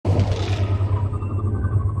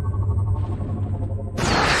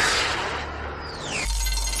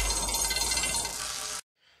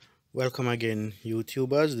Welcome again,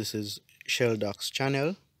 YouTubers. This is Sheldoc's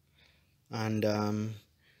channel, and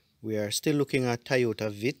we are still looking at Toyota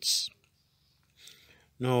Vitz.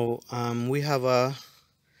 Now, we have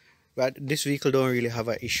but this vehicle don't really have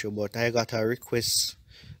an issue, but I got a request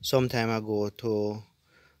some time ago to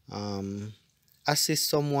assist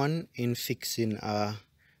someone in fixing a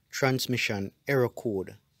transmission error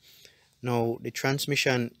code. Now, the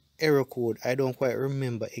transmission error code, I don't quite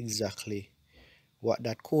remember exactly what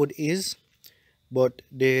that code is, but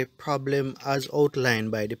the problem as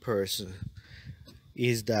outlined by the person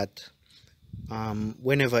is that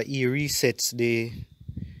whenever he resets the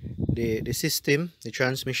system, the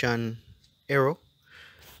transmission error,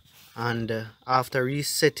 and after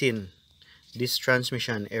resetting this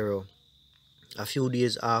transmission error, a few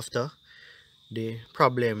days after, the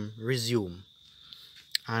problem resume,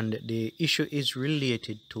 and the issue is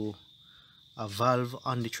related to a valve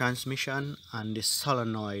on the transmission and the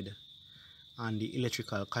solenoid and the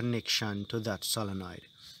electrical connection to that solenoid.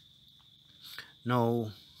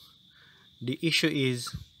 Now, the issue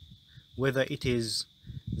is whether it is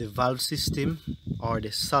the valve system or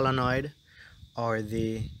the solenoid or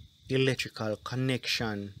the electrical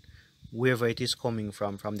connection, wherever it is coming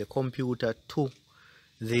from the computer to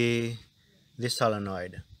the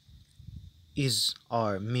solenoid, is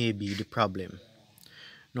or may be the problem.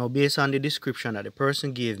 Now, based on the description that the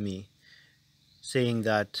person gave me, saying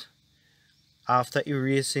that after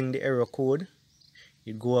erasing the error code,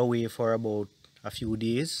 it go away for about a few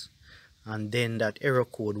days, and then that error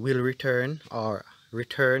code will return,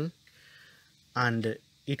 and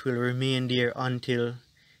it will remain there until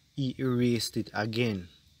he erased it again.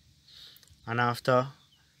 And after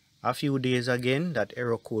a few days again, that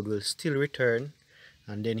error code will still return,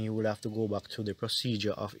 and then he will have to go back to the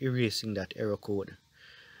procedure of erasing that error code.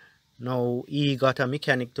 Now, he got a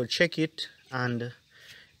mechanic to check it, and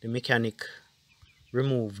the mechanic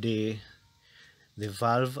removed the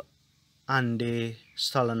valve and the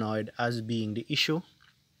solenoid as being the issue.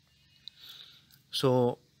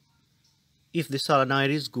 So if the solenoid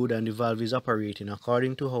is good and the valve is operating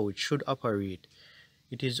according to how it should operate,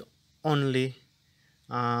 it is only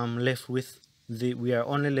left with we are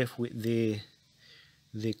only left with the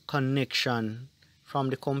connection from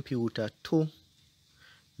the computer to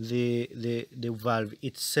the valve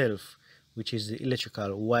itself, which is the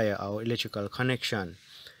electrical wire or electrical connection.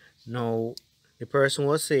 Now, the person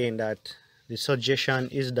was saying that the suggestion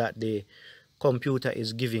is that the computer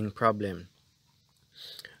is giving problem.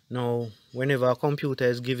 Now, whenever a computer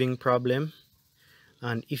is giving problem,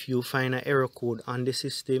 and if you find an error code on the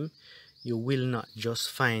system, you will not just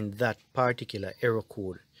find that particular error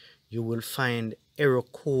code. You will find error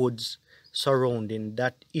codes surrounding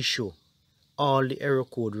that issue, all the error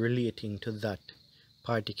code relating to that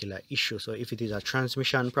particular issue. So if it is a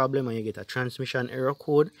transmission problem and you get a transmission error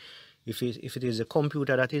code, if it is a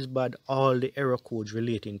computer that is bad, all the error codes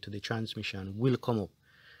relating to the transmission will come up.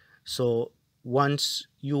 So once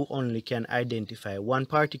you only can identify one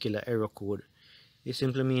particular error code, it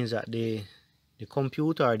simply means that the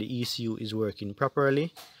computer or the ECU is working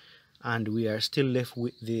properly, and we are still left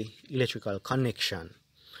with the electrical connection.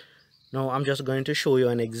 Now, I'm just going to show you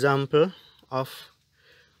an example of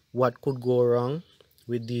what could go wrong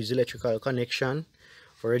with these electrical connection.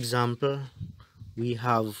 For example, we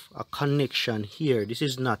have a connection here. This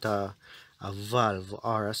is not a valve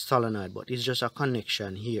or a solenoid, but it's just a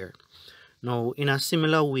connection here. Now, in a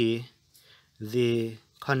similar way, the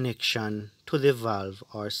connection to the valve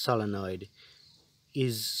or solenoid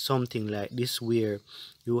is something like this, where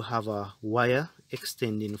you have a wire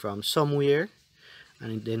extending from somewhere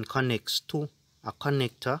and it then connects to a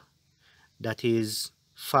connector that is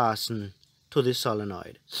fastened to the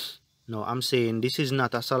solenoid. Now, I'm saying this is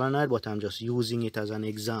not a solenoid, but I'm just using it as an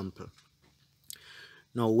example.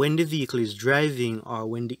 Now, when the vehicle is driving or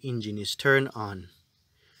when the engine is turned on,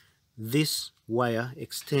 this wire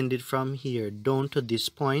extended from here down to this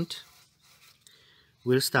point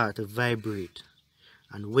will start to vibrate.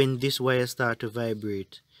 And when this wire starts to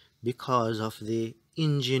vibrate, because of the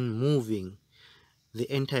engine moving,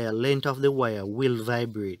 the entire length of the wire will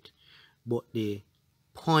vibrate, but the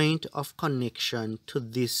point of connection to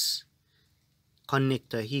this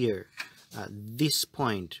connector here, at this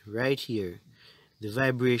point right here, the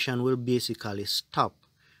vibration will basically stop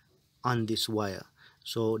on this wire.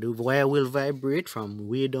 So the wire will vibrate from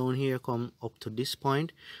way down here come up to this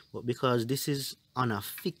point, but because this is on a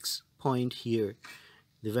fixed point here,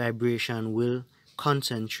 the vibration will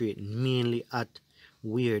concentrate mainly at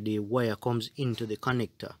where the wire comes into the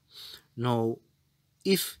connector. Now,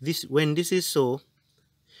 when this is so,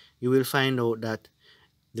 you will find out that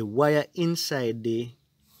the wire inside the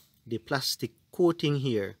the plastic coating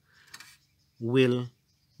here will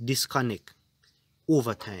disconnect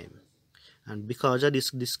over time. And because of this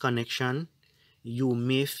disconnection, you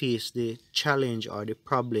may face the challenge or the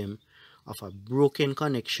problem of a broken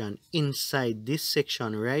connection inside this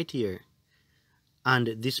section right here.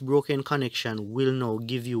 And this broken connection will now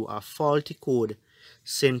give you a faulty code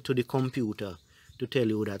sent to the computer to tell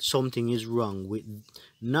you that something is wrong with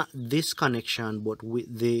not this connection but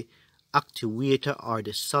with the actuator or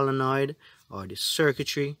the solenoid or the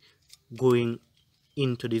circuitry going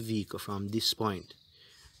into the vehicle from this point.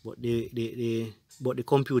 But the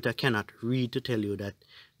computer cannot read to tell you that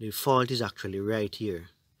the fault is actually right here.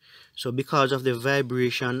 So because of the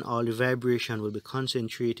vibration, all the vibration will be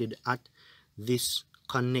concentrated at this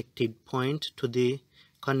connected point to the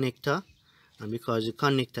connector, and because the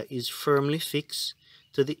connector is firmly fixed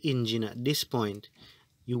to the engine at this point,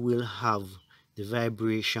 you will have the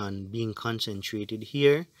vibration being concentrated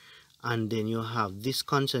here, and then you have this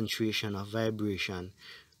concentration of vibration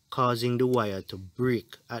causing the wire to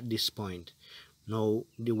break at this point. Now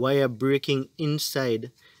the wire breaking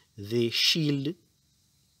inside the shield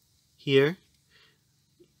here,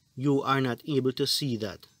 you are not able to see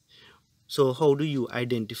that. So how do you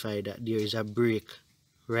identify that there is a break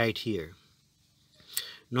right here?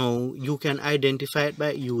 Now you can identify it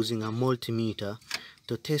by using a multimeter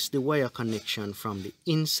to test the wire connection from the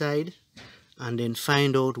inside and then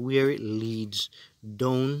find out where it leads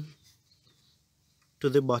down to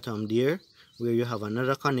the bottom there where you have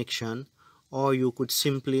another connection, or you could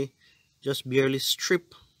simply just barely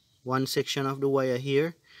strip one section of the wire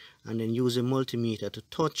here and then use a multimeter to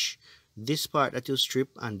touch this part that you strip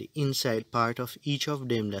and the inside part of each of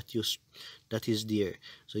them that is there.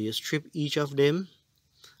 So you strip each of them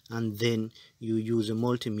and then you use a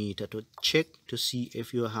multimeter to check to see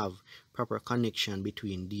if you have proper connection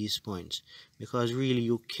between these points, because really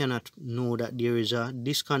you cannot know that there is a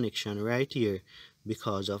disconnection right here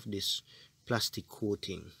because of this plastic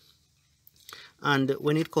coating. And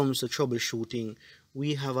when it comes to troubleshooting,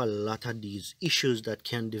 we have a lot of these issues that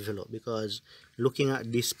can develop, because looking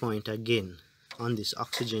at this point again on this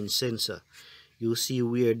oxygen sensor, you see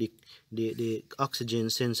where the oxygen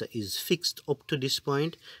sensor is fixed up to this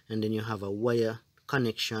point, and then you have a wire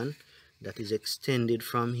connection that is extended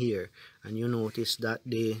from here, and you notice that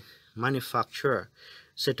the manufacturer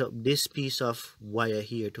set up this piece of wire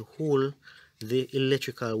here to hold the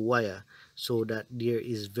electrical wire so that there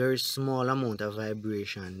is very small amount of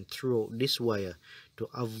vibration throughout this wire to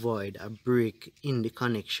avoid a break in the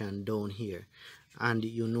connection down here. And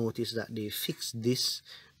you notice that they fixed this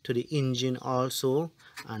to the engine also,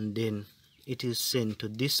 and then it is sent to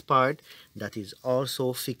this part that is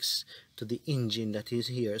also fixed to the engine that is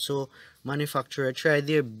here. So manufacturer try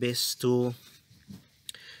their best to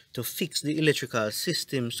fix the electrical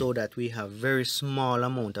system so that we have very small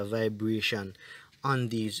amount of vibration on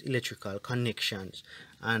these electrical connections,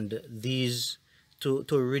 and these to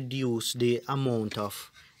reduce the amount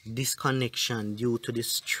of disconnection due to the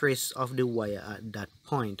stress of the wire at that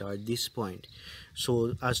point or this point,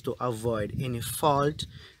 so as to avoid any fault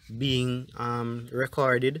being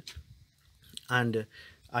recorded and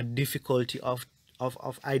a difficulty of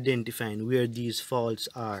identifying where these faults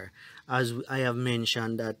are. As I have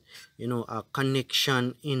mentioned that, you know, a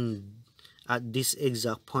connection in at this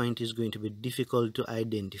exact point is going to be difficult to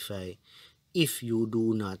identify if you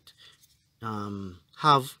do not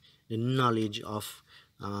have the knowledge of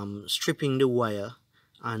stripping the wire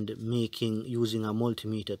and using a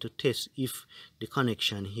multimeter to test if the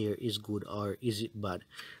connection here is good or is it bad.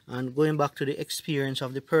 And going back to the experience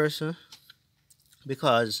of the person,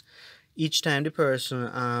 because each time the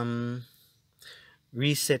person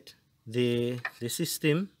reset the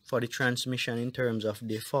system for the transmission in terms of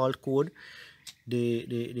the fault code,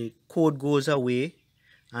 the code goes away,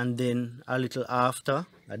 and then a little after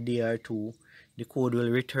a day or two the code will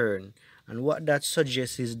return. And what that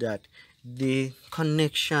suggests is that the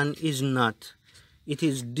connection is not, it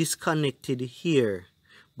is disconnected here,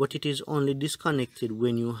 but it is only disconnected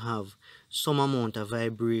when you have some amount of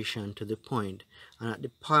vibration to the point, and at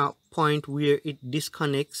the point where it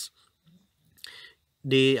disconnects,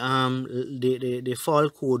 the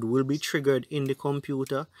fault code will be triggered in the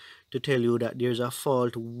computer to tell you that there's a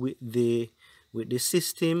fault with the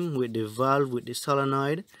system, with the valve, with the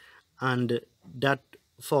solenoid, and that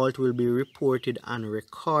fault will be reported and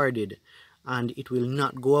recorded, and it will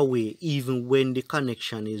not go away even when the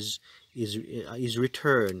connection is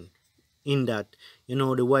returned. In that, you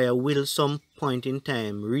know, the wire will some point in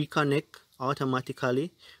time reconnect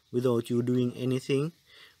automatically without you doing anything,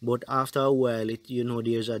 but after a while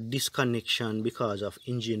there's a disconnection because of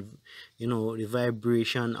engine, the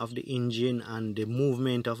vibration of the engine and the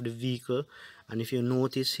movement of the vehicle. And if you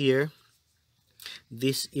notice here,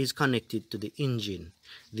 this is connected to the engine,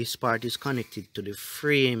 this part is connected to the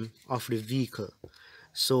frame of the vehicle.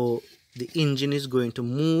 So the engine is going to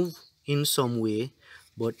move in some way,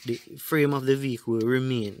 but the frame of the vehicle will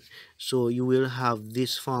remain. So you will have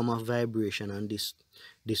this form of vibration on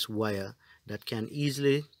this wire that can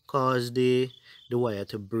easily cause the wire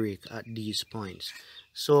to break at these points.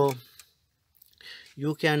 So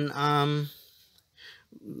you can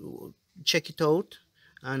check it out,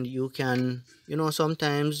 and you can,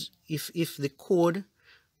 sometimes if the code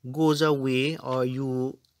goes away or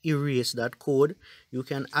you erase that code, you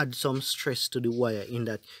can add some stress to the wire, in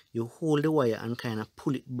that you hold the wire and kind of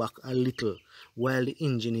pull it back a little while the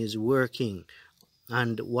engine is working.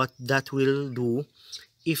 And what that will do,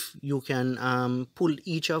 if you can pull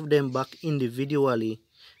each of them back individually,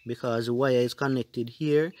 because the wire is connected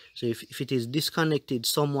here, so if it is disconnected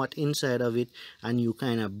somewhat inside of it and you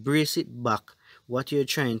kind of brace it back, what you're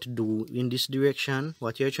trying to do in this direction,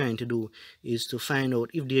 what you're trying to do is to find out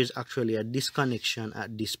if there's actually a disconnection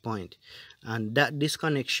at this point, and that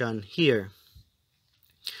disconnection here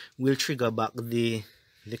will trigger back the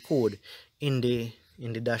code in the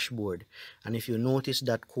dashboard. And if you notice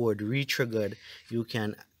that code re-triggered, you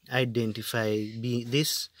can identify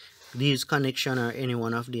these connection or any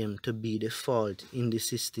one of them to be the fault in the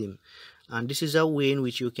system. And this is a way in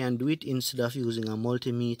which you can do it instead of using a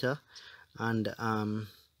multimeter. And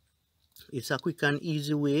it's a quick and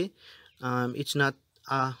easy way. It's not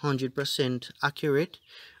 100% accurate,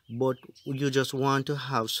 but you just want to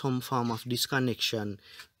have some form of disconnection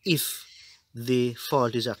if the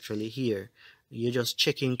fault is actually here. You're just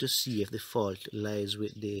checking to see if the fault lies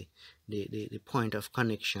with the point of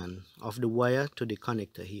connection of the wire to the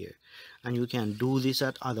connector here. And you can do this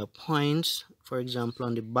at other points. For example,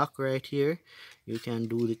 on the back right here, you can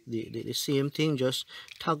do the same thing. Just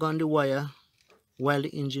tug on the wire while the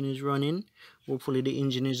engine is running. Hopefully the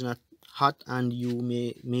engine is not hot and you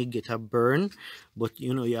may get a burn, but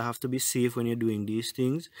you have to be safe when you're doing these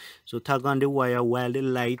things. So tug on the wire while the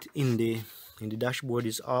light in the dashboard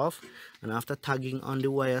is off, and after tugging on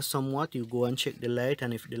the wire somewhat, you go and check the light,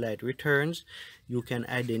 and if the light returns, you can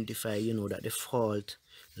identify that the fault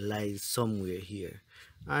lies somewhere here.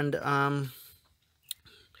 And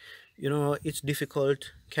it's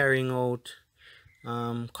difficult carrying out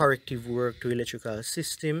corrective work to electrical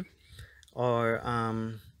system, or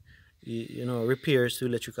repairs to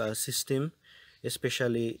electrical system,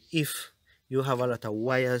 especially if you have a lot of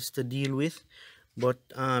wires to deal with. But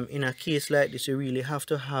in a case like this, you really have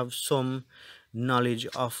to have some knowledge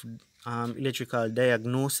of electrical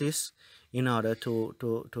diagnosis in order to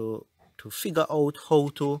figure out how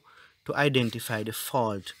to identify the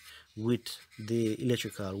fault with the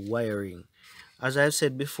electrical wiring. As I've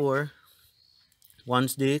said before,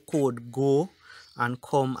 once the code go and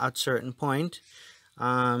come at certain point,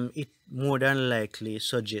 it more than likely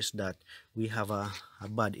suggests that we have a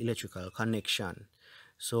bad electrical connection.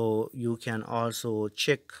 So you can also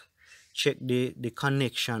check the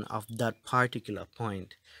connection of that particular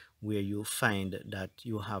point where you find that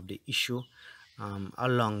you have the issue,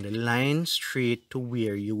 along the line straight to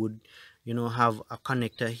where you would have a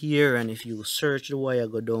connector here, and if you search the wire,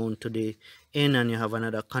 go down to the end and you have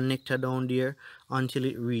another connector down there until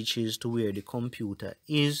it reaches to where the computer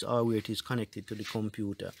is, or where it is connected to the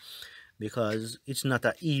computer. Because it's not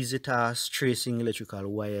an easy task tracing electrical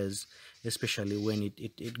wires, especially when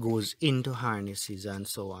it goes into harnesses and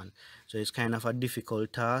so on. So it's kind of a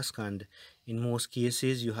difficult task, and in most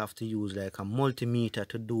cases you have to use like a multimeter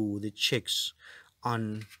to do the checks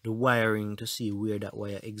on the wiring to see where that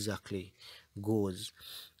wire exactly goes.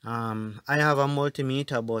 I have a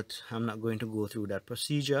multimeter, but I'm not going to go through that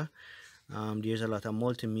procedure. There's a lot of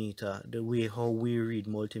multimeter, the way how we read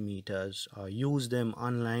multimeters or use them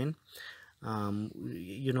online.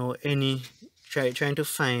 Trying to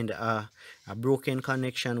find a broken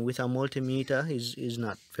connection with a multimeter is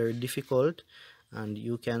not very difficult, and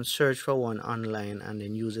you can search for one online and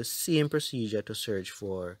then use the same procedure to search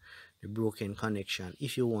for the broken connection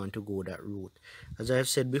if you want to go that route. As I've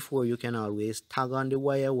said before, you can always tag on the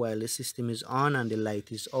wire while the system is on and the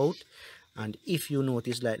light is out, and if you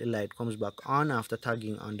notice that the light comes back on after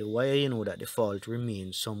tagging on the wire, you know that the fault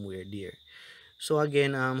remains somewhere there. So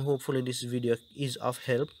again, hopefully this video is of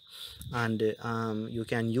help, and you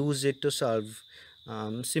can use it to solve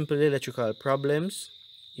simple electrical problems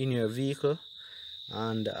in your vehicle.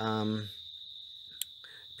 And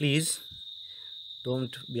please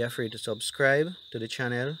don't be afraid to subscribe to the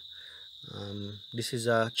channel, This is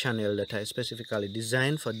a channel that I specifically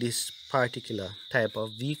designed for this particular type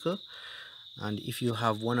of vehicle, and if you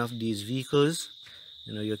have one of these vehicles,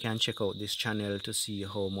 you can check out this channel to see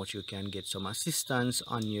how much you can get some assistance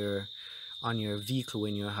on your vehicle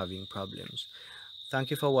when you're having problems.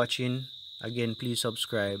 Thank you for watching. Again, please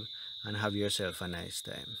subscribe and have yourself a nice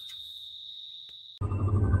time.